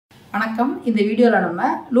வணக்கம். இந்த வீடியோவில் நம்ம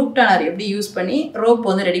லூப் டர்னர் எப்படி யூஸ் பண்ணி ரோப்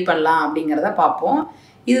வந்து ரெடி பண்ணலாம் அப்படிங்கிறத பார்ப்போம்.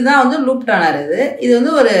 இதுதான் வந்து லூப் டர்னர். இது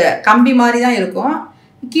வந்து ஒரு கம்பி மாதிரி தான் இருக்கும்.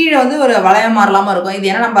 கீழே வந்து ஒரு வளையம் மாறலாமல் இருக்கும். இது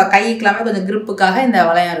ஏன்னா நம்ம கைக்கெல்லாமே கொஞ்சம் கிரிப்புக்காக இந்த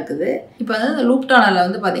வளையம் இருக்குது. இப்போ வந்து இந்த லூப் டர்னரில்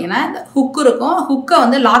வந்து பார்த்திங்கன்னா இந்த ஹுக் இருக்கும். ஹுக்கை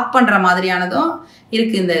வந்து லாக் பண்ணுற மாதிரியானதும்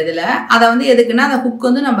இருக்குது இந்த இதில். அதை வந்து எதுக்குன்னா அந்த ஹுக்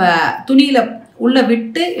வந்து நம்ம துணியில் உள்ளே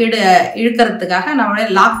விட்டு இழுக்கிறதுக்காக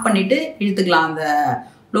நம்மளே லாக் பண்ணிவிட்டு இழுத்துக்கலாம் அந்த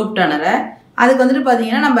லூப் டர்னரை. அதுக்கு வந்துட்டு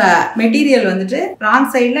பார்த்தீங்கன்னா நம்ம மெட்டீரியல் வந்துட்டு ராங்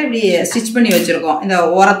சைடில் இப்படி ஸ்டிச் பண்ணி வச்சுருக்கோம். இந்த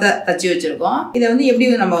ஓரத்தை தச்சு வச்சுருக்கோம். இதை வந்து எப்படி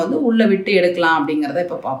நம்ம வந்து உள்ளே விட்டு எடுக்கலாம் அப்படிங்கிறத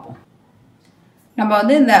இப்போ பார்ப்போம். நம்ம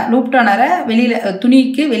வந்து இந்த லூப் டர்னரை வெளியில்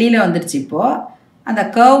துணிக்கு வெளியில் வந்துடுச்சு. இப்போது அந்த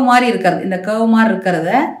கர்வ் மாதிரி இருக்கிறது, இந்த கர்வ் மாதிரி இருக்கிறத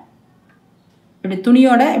இப்படி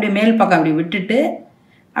துணியோட இப்படி மேல் பக்கம் இப்படி விட்டுட்டு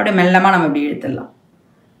அப்படியே மெல்லமாக நம்ம இப்படி இழுத்துடலாம்.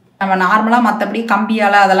 நம்ம நார்மலாக மற்றபடி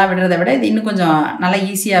கம்பியால் அதெல்லாம் விடுறதை விட இது இன்னும் கொஞ்சம் நல்லா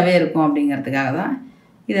ஈஸியாகவே இருக்கும் அப்படிங்கிறதுக்காக தான்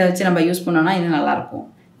இதை வச்சு நம்ம யூஸ் பண்ணோன்னா இன்னும் நல்லாயிருக்கும்.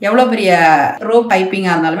 எவ்வளோ பெரிய ரோப்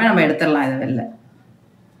பைப்பிங்காக இருந்தாலுமே நம்ம எடுத்துடலாம் இதை வெளில.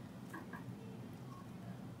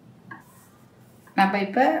 நம்ம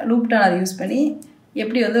இப்போ லூப் டர்னர் யூஸ் பண்ணி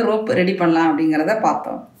எப்படி வந்து ரோப் ரெடி பண்ணலாம் அப்படிங்கிறத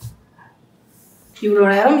பார்த்தோம். இவ்வளோ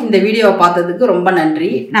நேரம் இந்த வீடியோவை பார்த்ததுக்கு ரொம்ப நன்றி.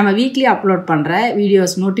 நம்ம வீக்லி அப்லோட் பண்ணுற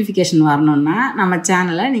வீடியோஸ் நோட்டிஃபிகேஷன் வரணுன்னா நம்ம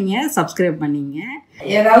சேனலை நீங்கள் சப்ஸ்கிரைப் பண்ணிங்க.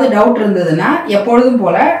 ஏதாவது டவுட் இருந்ததுன்னா எப்பொழுதும்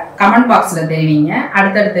போல் கமெண்ட் பாக்ஸில் தெரிவிங்க.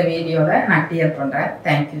 அடுத்தடுத்த வீடியோவில் நான் கிளியர் பண்ணுறேன்.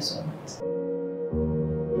 Thank you so much.